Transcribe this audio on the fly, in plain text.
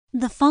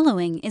The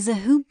following is a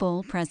Hoop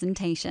Ball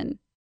presentation.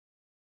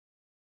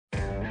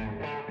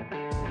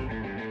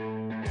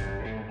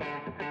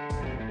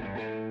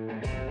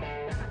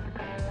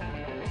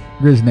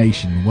 Grizz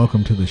Nation,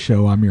 welcome to the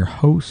show. I'm your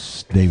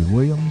host, David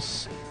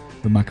Williams,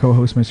 with my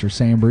co-host, Mr.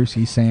 Sam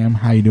Brucey. Sam,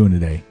 how you doing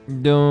today?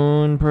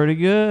 Doing pretty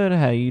good.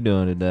 How you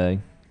doing today?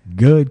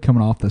 Good,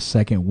 coming off the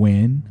second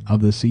win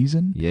of the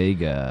season. Yay,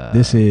 God.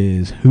 This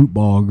is Hoop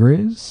Ball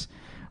Grizz.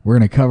 We're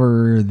going to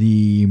cover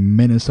the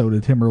Minnesota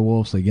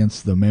Timberwolves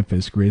against the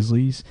Memphis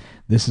Grizzlies.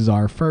 This is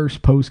our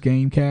first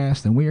post-game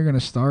cast, and we are going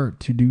to start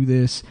to do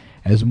this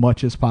as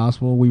much as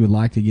possible. We would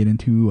like to get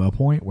into a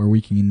point where we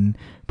can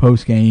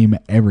post-game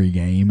every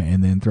game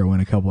and then throw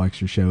in a couple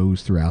extra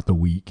shows throughout the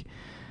week.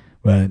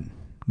 But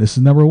this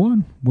is number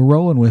one. We're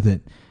rolling with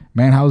it.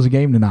 Man, how was the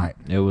game tonight?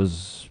 It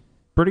was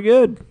pretty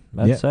good,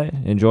 I'd say.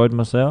 Enjoyed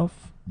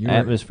myself.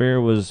 Atmosphere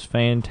was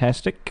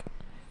fantastic.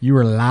 You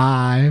were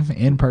live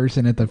in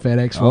person at the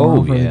FedEx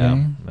Forum for the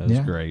game. That was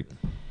great.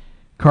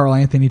 Karl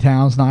Anthony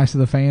Towns nice to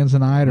the fans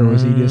tonight, or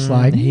was he just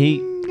like...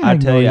 I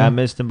tell you, I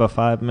missed him by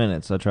 5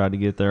 minutes. I tried to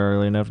get there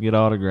early enough to get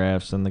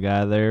autographs, and the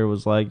guy there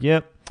was like,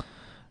 yep,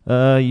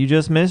 you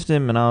just missed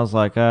him. And I was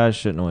like, I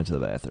shouldn't have went to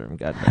the bathroom.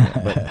 God dang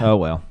it. But, oh,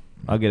 well,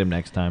 I'll get him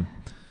next time.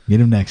 Get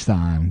him next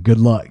time. Good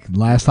luck.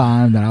 Last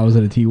time that I was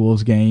at a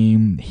T-Wolves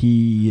game,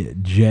 he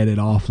jetted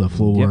off the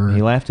floor. Yep,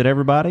 he laughed at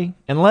everybody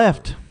and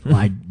left.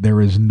 Like there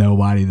was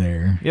nobody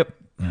there. Yep.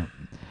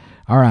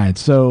 All right,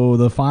 so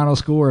the final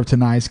score of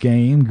tonight's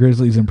game,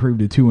 Grizzlies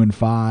improved to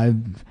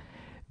 2-5.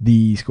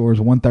 The score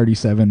is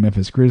 137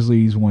 Memphis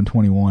Grizzlies,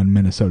 121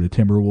 Minnesota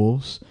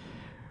Timberwolves.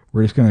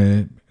 We're just going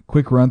to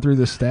quick run through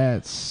the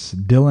stats.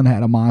 Dylan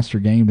had a monster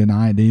game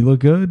tonight. Did he look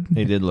good?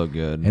 He did look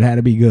good. It had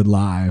to be good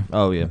live.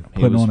 Oh, yeah.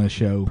 Putting on a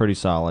show. Pretty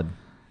solid.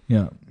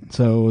 Yeah.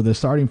 So the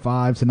starting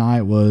five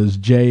tonight was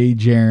Jay,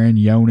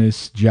 Jaren,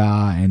 Jonas,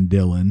 Ja, and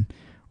Dylan.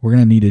 We're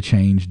going to need to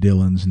change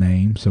Dylan's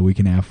name so we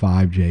can have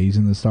 5 J's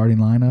in the starting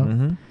lineup.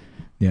 Mm-hmm.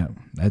 Yeah.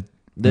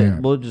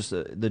 We'll just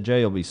the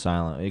J will be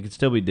silent. It could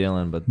still be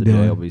Dylan, but the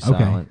J will be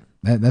silent.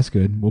 Okay. That's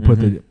good. We'll put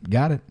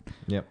got it.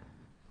 Yep.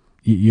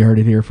 You heard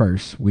it here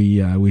first.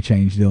 We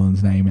changed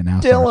Dylan's name and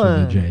now starts with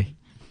a J.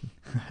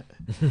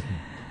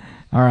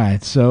 All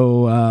right,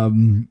 so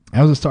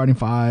that was the starting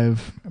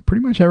five.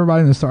 Pretty much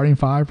everybody in the starting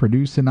five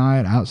produced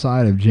tonight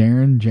outside of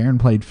Jaren. Jaren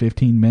played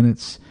 15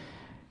 minutes,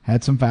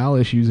 had some foul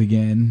issues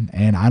again,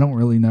 and I don't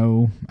really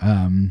know.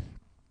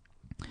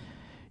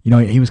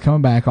 He was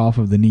coming back off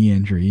of the knee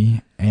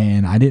injury,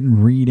 and I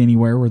didn't read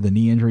anywhere where the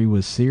knee injury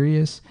was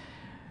serious.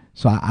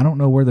 So I don't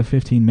know where the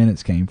 15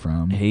 minutes came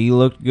from. He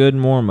looked good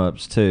in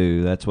warm-ups,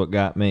 too. That's what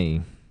got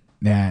me.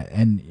 Yeah,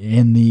 and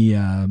in the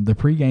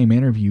pregame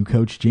interview,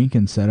 Coach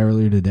Jenkins said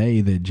earlier today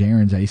that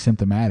Jaren's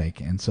asymptomatic,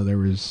 and so there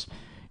was,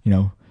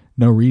 no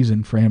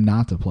reason for him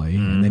not to play.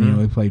 Mm-hmm. And then he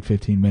only played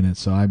 15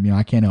 minutes. So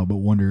I can't help but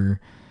wonder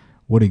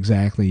what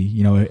exactly,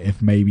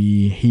 if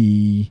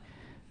maybe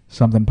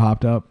something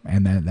popped up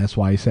and that's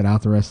why he sat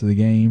out the rest of the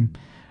game.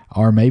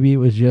 Or maybe it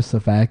was just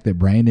the fact that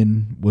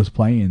Brandon was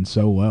playing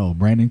so well.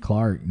 Brandon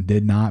Clark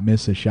did not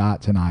miss a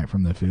shot tonight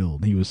from the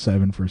field. He was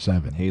 7 for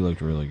 7. He looked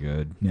really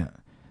good. Yeah.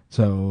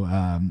 So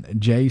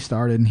Jay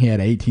started and he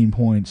had 18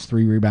 points,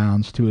 3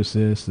 rebounds, 2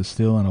 assists, a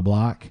steal, and a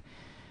block.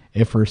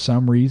 If for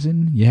some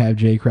reason you have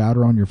Jay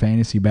Crowder on your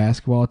fantasy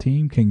basketball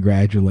team,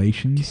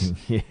 congratulations.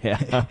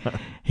 Yeah.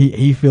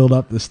 he filled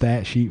up the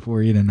stat sheet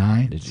for you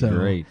tonight. It's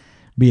great.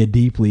 Be a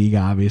deep league,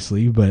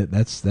 obviously, but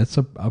that's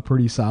a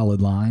pretty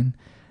solid line.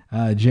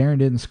 Jaren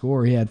didn't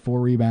score. He had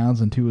 4 rebounds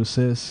and 2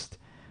 assists.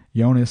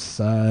 Jonas,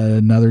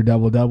 another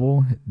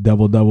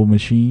double-double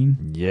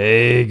machine.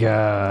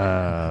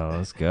 Yeah,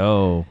 let's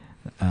go.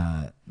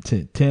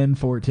 10,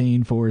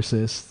 14, 4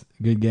 assists.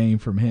 Good game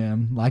from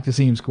him. Like to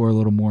see him score a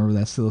little more, but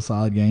that's still a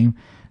solid game.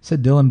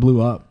 Said Dylan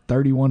blew up.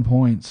 31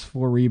 points,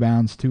 4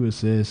 rebounds, 2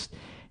 assists.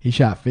 He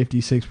shot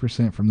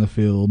 56% from the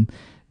field.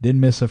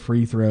 Didn't miss a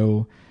free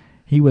throw.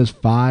 He was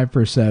 5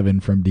 for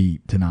 7 from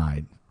deep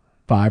tonight.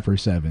 5 for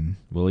 7.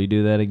 Will he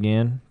do that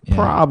again? Yeah.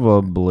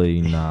 Probably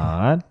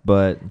not,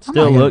 but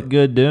still look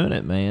good doing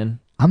it, man.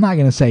 I'm not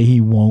going to say he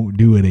won't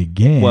do it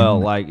again.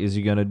 Well, is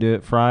he going to do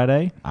it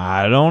Friday?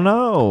 I don't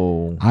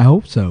know. I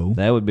hope so.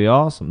 That would be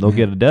awesome. They'll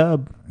get a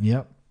dub.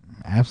 Yep,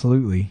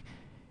 absolutely.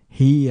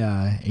 He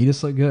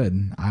just looked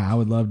good. I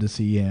would love to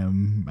see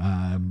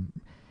him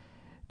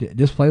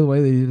just play the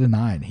way they did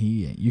tonight.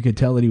 You could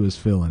tell that he was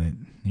feeling it.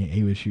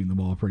 He was shooting the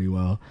ball pretty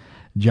well.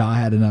 Ja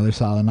had another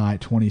solid night,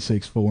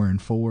 26, 4,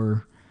 and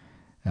 4.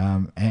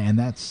 And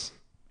that's,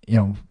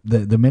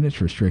 the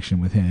minutes restriction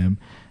with him.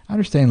 I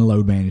understand the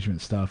load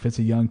management stuff. It's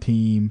a young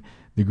team.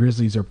 The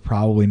Grizzlies are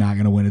probably not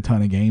going to win a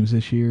ton of games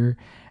this year.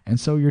 And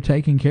so you're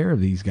taking care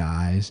of these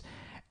guys.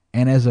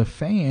 And as a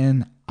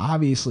fan,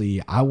 obviously,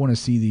 I want to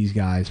see these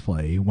guys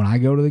play. When I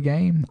go to the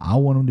game, I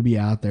want them to be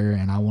out there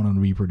and I want them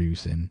to be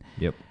producing.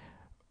 Yep.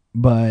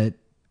 But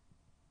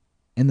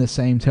in the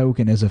same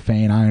token, as a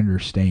fan, I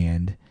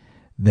understand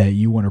that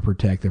you want to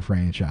protect the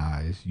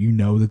franchise. You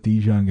know that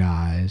these young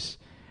guys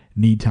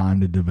need time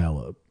to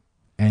develop.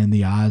 And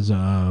the odds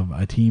of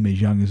a team as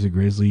young as the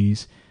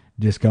Grizzlies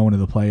just going to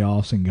the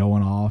playoffs and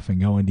going off and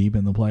going deep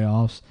in the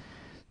playoffs.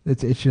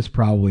 It's just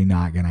probably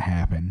not going to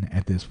happen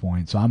at this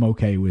point. So I'm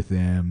okay with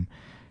them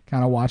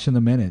kind of watching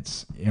the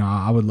minutes.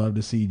 I would love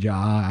to see Ja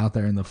out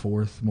there in the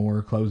fourth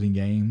more closing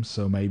games.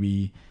 So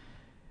maybe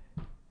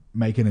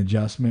make an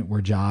adjustment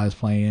where Ja is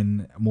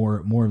playing more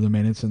of the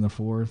minutes in the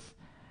fourth.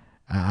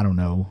 I don't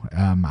know.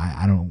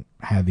 I don't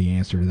have the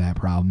answer to that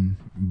problem,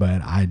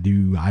 but I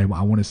do. I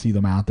want to see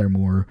them out there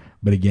more.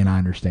 But again, I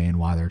understand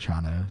why they're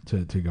trying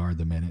to guard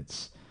the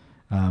minutes.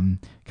 Kind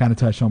of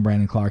touched on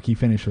Brandon Clark. He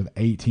finished with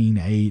 18,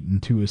 8,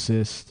 and 2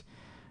 assists.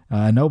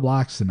 No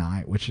blocks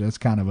tonight, which that's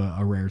kind of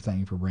a rare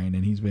thing for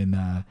Brandon. He's been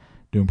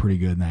doing pretty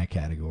good in that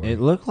category. It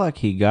looked like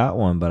he got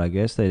one, but I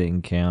guess they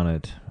didn't count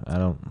it.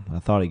 I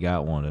thought he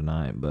got one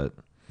tonight, but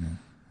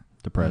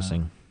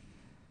depressing.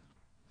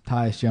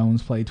 Tyus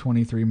Jones played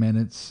 23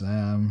 minutes.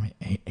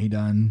 He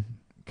done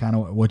kind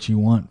of what you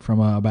want from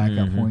a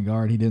backup point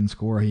guard. He didn't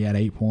score. He had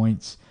 8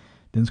 points.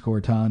 Didn't score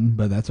a ton,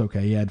 but that's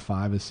okay. He had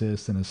 5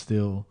 assists and a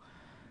steal.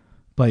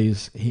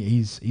 He's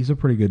a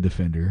pretty good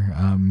defender.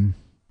 I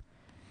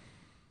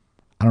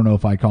don't know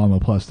if I'd call him a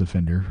plus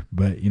defender,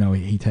 but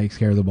he takes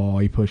care of the ball.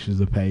 He pushes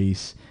the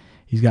pace.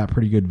 He's got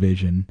pretty good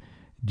vision.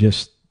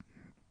 Just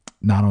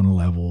not on the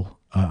level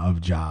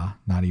of Ja,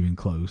 not even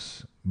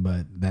close.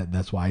 But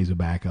that's why he's a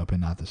backup and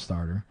not the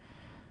starter.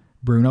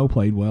 Bruno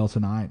played well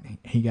tonight.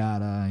 He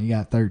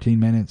got 13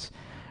 minutes.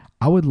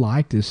 I would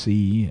like to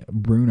see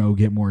Bruno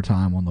get more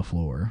time on the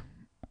floor.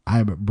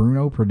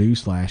 Bruno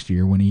produced last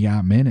year when he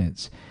got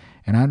minutes,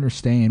 and I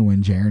understand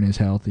when Jaren is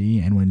healthy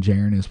and when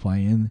Jaren is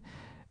playing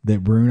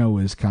that Bruno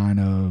is kind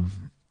of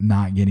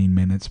not getting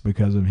minutes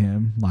because of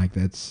him. Like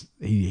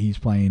he's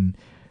playing.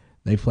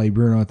 They play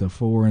Bruno at the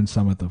 4 and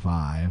some at the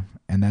 5,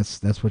 and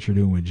that's what you're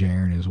doing with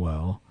Jaren as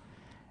well.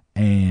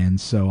 And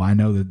so I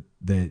know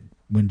that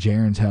when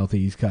Jaren's healthy,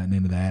 he's cutting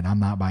into that. I'm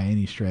not by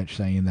any stretch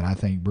saying that I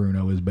think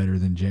Bruno is better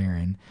than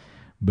Jaren,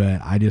 but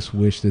I just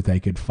wish that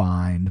they could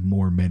find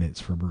more minutes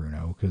for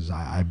Bruno because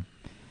I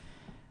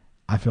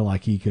feel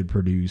like he could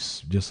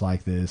produce just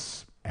like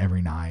this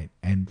every night.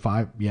 And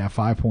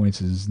 5 points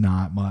is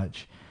not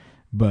much,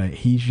 but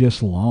he's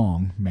just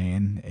long,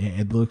 man.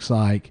 It looks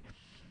like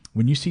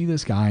when you see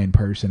this guy in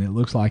person, it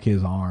looks like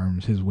his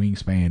arms, his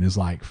wingspan is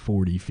like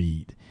 40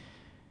 feet.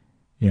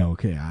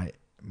 Okay,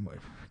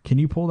 can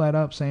you pull that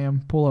up,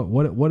 Sam? Pull up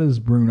what is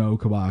Bruno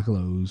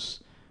Caboclo's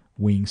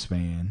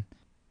wingspan?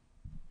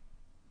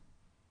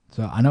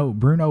 So I know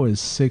Bruno is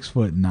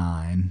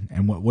 6'9",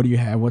 and what do you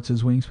have? What's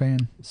his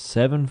wingspan?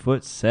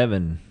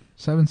 7'7".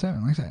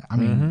 7'7", like I said. I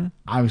mean,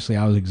 obviously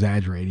I was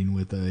exaggerating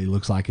with it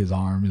looks like his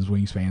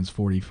wingspan's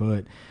 40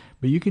 foot.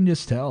 But you can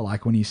just tell,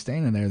 like, when he's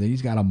standing there, that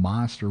he's got a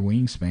monster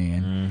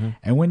wingspan.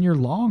 And when you're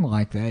long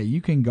like that,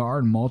 you can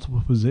guard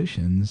multiple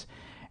positions.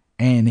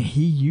 And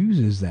he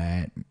uses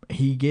that.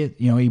 He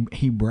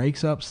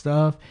breaks up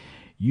stuff.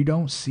 You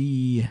don't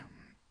see,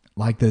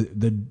 like,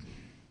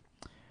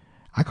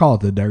 I call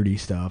it the dirty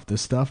stuff, the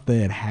stuff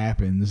that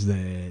happens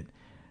that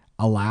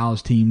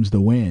allows teams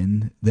to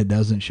win that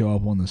doesn't show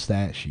up on the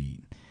stat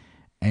sheet.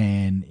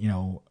 And,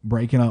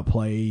 breaking up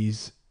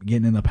plays,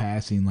 getting in the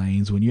passing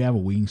lanes. When you have a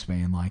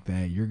wingspan like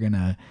that, you're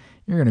gonna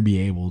be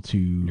able to.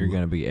 You're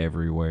gonna be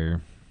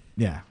everywhere.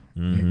 Yeah,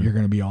 you're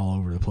gonna be all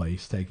over the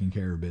place, taking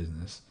care of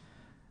business.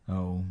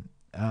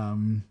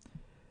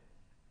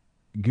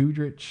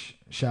 Gudrich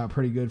shot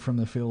pretty good from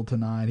the field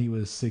tonight. He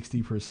was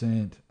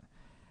 60%.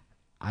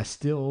 I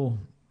still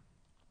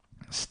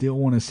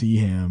want to see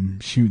him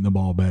shooting the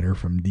ball better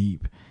from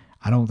deep.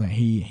 I don't think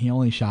he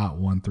only shot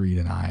 1 3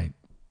 tonight,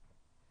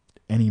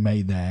 and he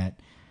made that.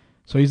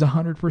 So he's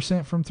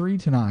 100% from 3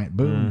 tonight.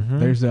 Boom.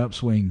 There's the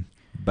upswing.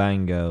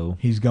 Bango.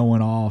 He's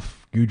going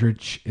off.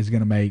 Gudrich is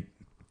going to make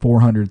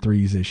 400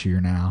 threes this year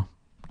now.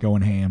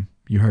 Going ham.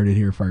 You heard it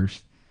here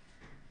first.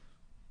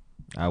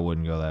 I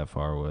wouldn't go that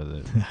far with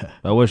it.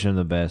 I wish him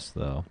the best,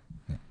 though.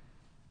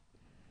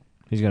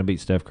 He's going to beat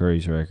Steph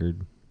Curry's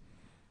record.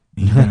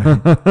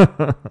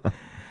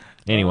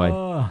 Anyway.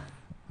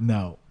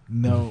 No.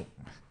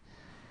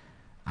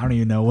 I don't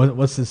even know.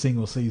 What's the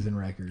single season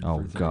record?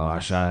 Oh,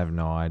 gosh. I have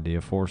no idea.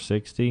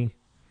 460?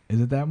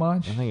 Is it that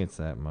much? I think it's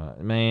that much.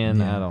 Man,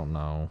 yeah. I don't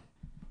know.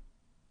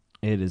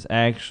 It is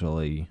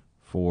actually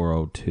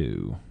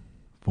 402.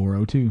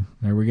 402.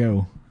 There we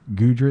go.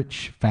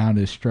 Gudrich found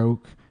his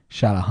stroke.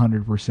 Shot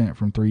 100%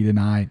 from 3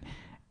 tonight,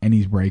 and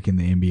he's breaking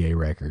the NBA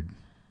record.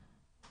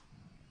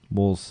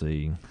 We'll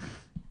see.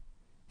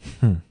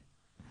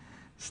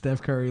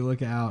 Steph Curry,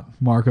 look out.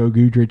 Marko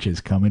Gudrich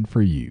is coming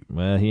for you.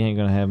 Well, he ain't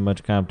going to have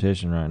much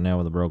competition right now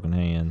with a broken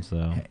hand.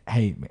 So,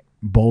 hey,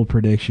 bold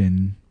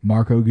prediction.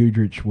 Marko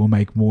Gudrich will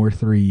make more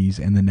threes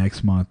in the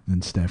next month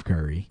than Steph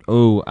Curry.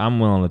 Oh, I'm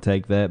willing to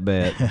take that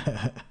bet.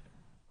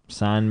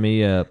 Sign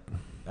me up.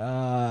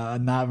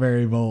 Not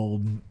very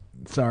bold.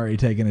 Sorry,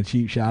 taking a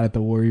cheap shot at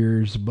the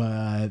Warriors,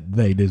 but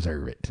they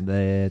deserve it.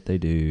 That they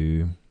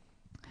do.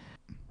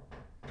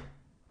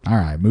 All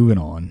right, moving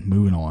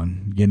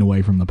on. Getting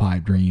away from the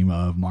pipe dream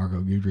of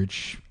Marko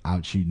Gudrich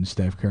out shooting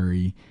Steph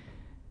Curry.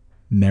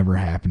 Never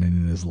happening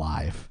in his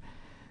life.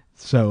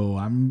 So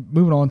I'm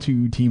moving on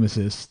to team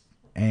assists,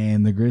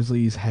 and the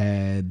Grizzlies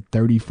had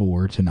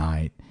 34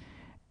 tonight.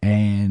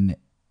 And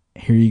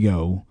here you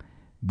go.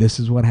 This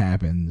is what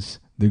happens.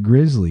 The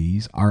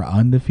Grizzlies are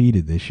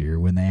undefeated this year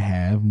when they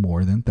have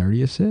more than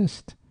 30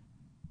 assists.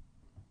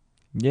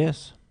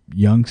 Yes.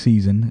 Young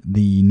season.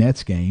 The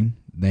Nets game,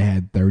 they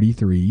had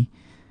 33.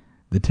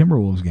 The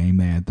Timberwolves game,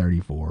 they had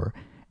 34.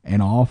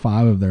 And all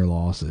 5 of their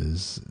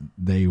losses,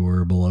 they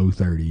were below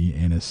 30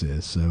 in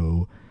assists.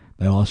 So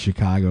they lost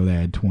Chicago, they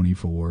had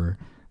 24.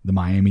 The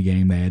Miami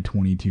game, they had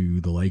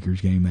 22. The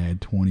Lakers game, they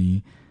had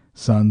 20.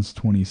 Suns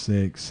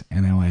 26,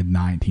 and they only had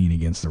 19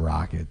 against the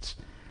Rockets.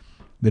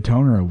 The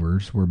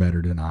turnovers were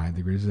better tonight.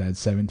 The Grizzlies had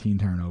 17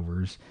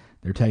 turnovers.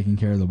 They're taking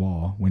care of the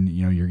ball. When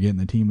you're getting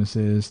the team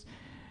assist,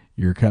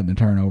 you're cutting the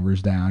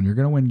turnovers down, you're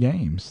going to win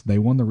games. They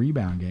won the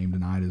rebound game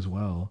tonight as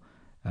well.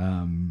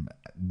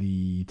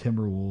 The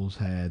Timberwolves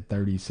had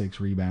 36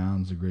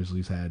 rebounds. The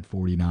Grizzlies had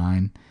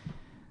 49.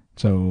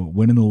 So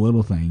winning the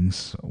little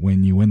things,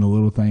 when you win the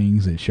little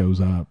things, it shows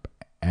up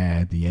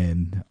at the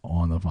end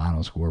on the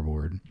final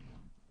scoreboard.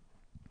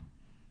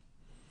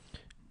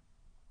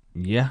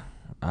 Yeah,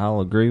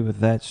 I'll agree with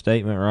that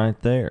statement right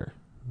there.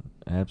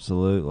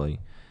 Absolutely.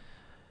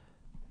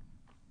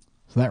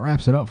 So that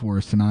wraps it up for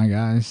us tonight,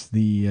 guys.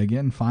 The,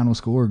 again, final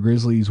score,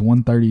 Grizzlies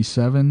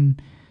 137,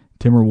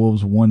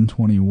 Timberwolves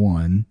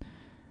 121.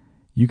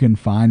 You can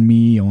find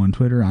me on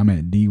Twitter. I'm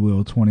at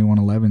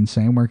dwill2111.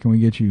 Sam, where can we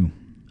get you?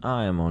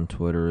 I am on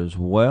Twitter as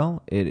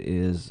well. It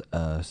is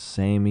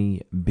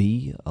Sammy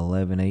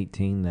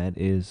B1118. That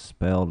is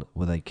spelled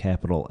with a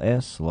capital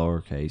S,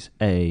 lowercase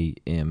a,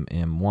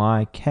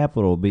 M-M-Y,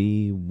 capital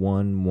B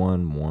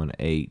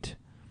 1118.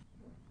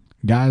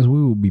 Guys,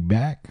 we will be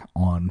back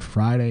on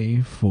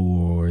Friday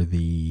for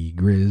the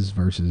Grizz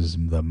versus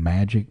the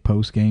Magic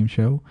post-game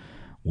show.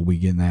 We'll be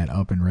getting that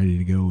up and ready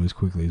to go as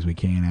quickly as we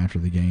can after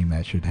the game.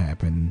 That should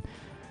happen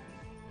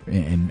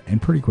in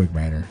pretty quick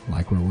manner.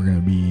 Like where we'll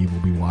be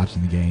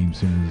watching the game. As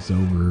soon as it's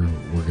over,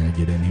 we're going to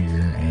get in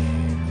here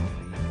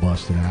and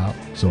bust it out.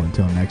 So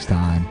until next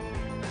time,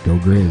 go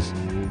Grizz.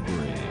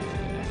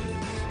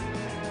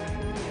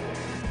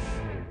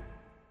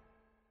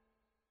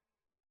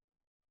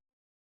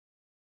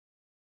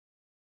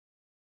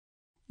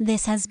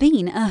 This has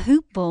been a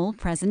Hoop Ball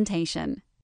presentation.